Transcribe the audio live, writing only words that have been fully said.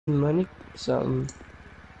money, som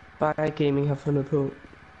bare gaming har fundet på.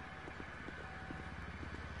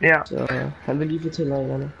 Ja, Så han vil lige fortælle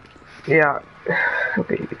reglerne. ja.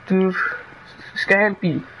 Okay, du skal have en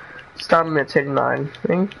bil. Start med at tage din egen,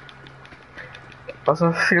 ikke? Og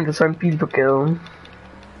så finder du så en bil på gaden.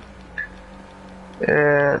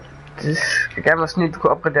 Det skal gerne være sådan en, du kan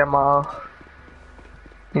opgradere meget.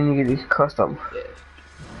 Inden det kan koste om.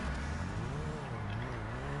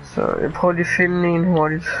 Så jeg prøver lige at finde en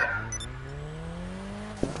hurtigt.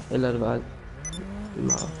 Eller er det bare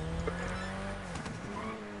meget?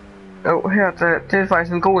 Jo, her, det er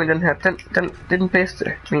faktisk en god en, den her. Det er den bedste,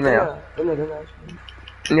 mener jeg. Den er også.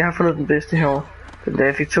 Jeg har fundet den bedste herovre. Den der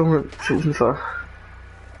jeg fik 200.000 for.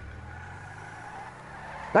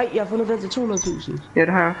 Nej, jeg har fundet den til 200.000. Ja, det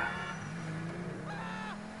har jeg.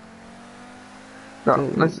 Nå,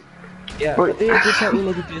 men... Ja, og det er så en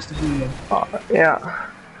af de bedste biler. Ja.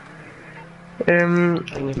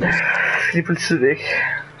 Lige politiet væk.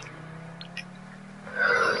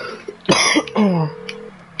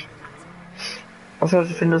 Og så er det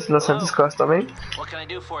selvfølgelig noget, som det koster, ikke?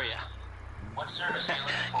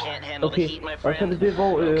 Okay, og så er det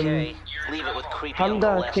hvor ham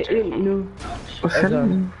der skal ind nu,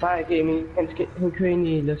 altså bare gaming, han kører ind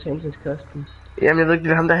i Los Angeles Customs. Jamen jeg ved ikke,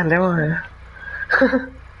 det er ham der han laver her.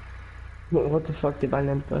 What the fuck, det er bare en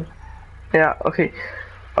anden bot. Ja, okay.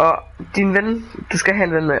 Og din ven, du skal have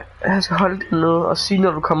en ven med, han skal holde det nede og sige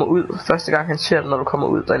når du kommer ud, første gang han ser dig, når du kommer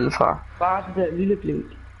ud derindefra. Bare det der lille blink.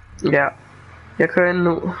 Ja, jeg kører ind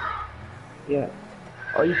nu. Ja.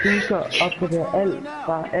 Og I synes så opgradere alt,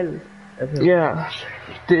 bare alt. Altså, ja,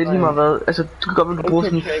 det er lige meget hvad, altså du kan godt vil du bruge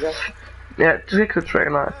sådan... Ja, du skal ikke købe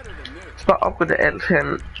tracker, nej. Så bare opgradere alt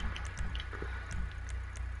herinde.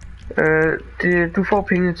 Du får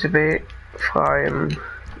pengene tilbage fra,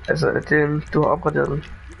 altså det du har opgraderet den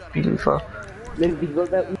bilen for. Men det kan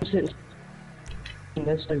godt være udsendt. En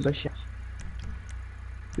masse stykker.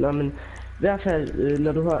 Nå, men i hvert fald,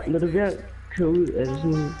 når du er ved at køre ud, altså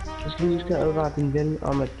sådan, så skal du huske at advare din ven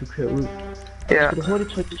om, at du kører ud. Og så skal du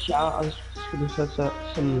hurtigt trykke på char, og så skal du så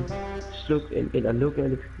sådan slukke eller lukke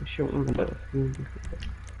alle applikationen,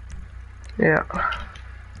 Ja.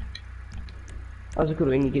 Og så kan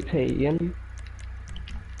du egentlig GTA igen.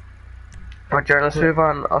 Og joiner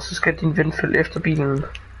serveren, og så skal din ven følge efter bilen.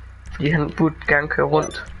 Fordi han burde gerne køre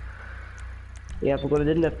rundt. Ja, på grund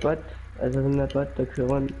af den der bot, altså den der bot, der kører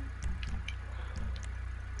rundt.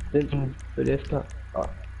 Den som følger efter, og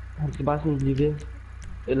han skal bare sådan blive ved.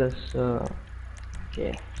 Ellers så...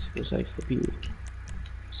 ja, så skal du så ikke få bilen.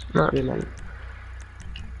 Så spiller han.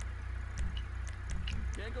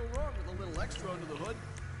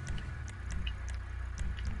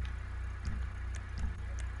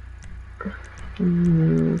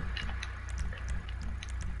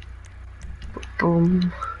 Boom.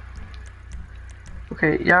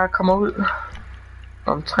 Okay, jeg kommer ud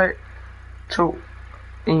om 3, 2,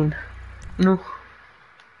 1, nu.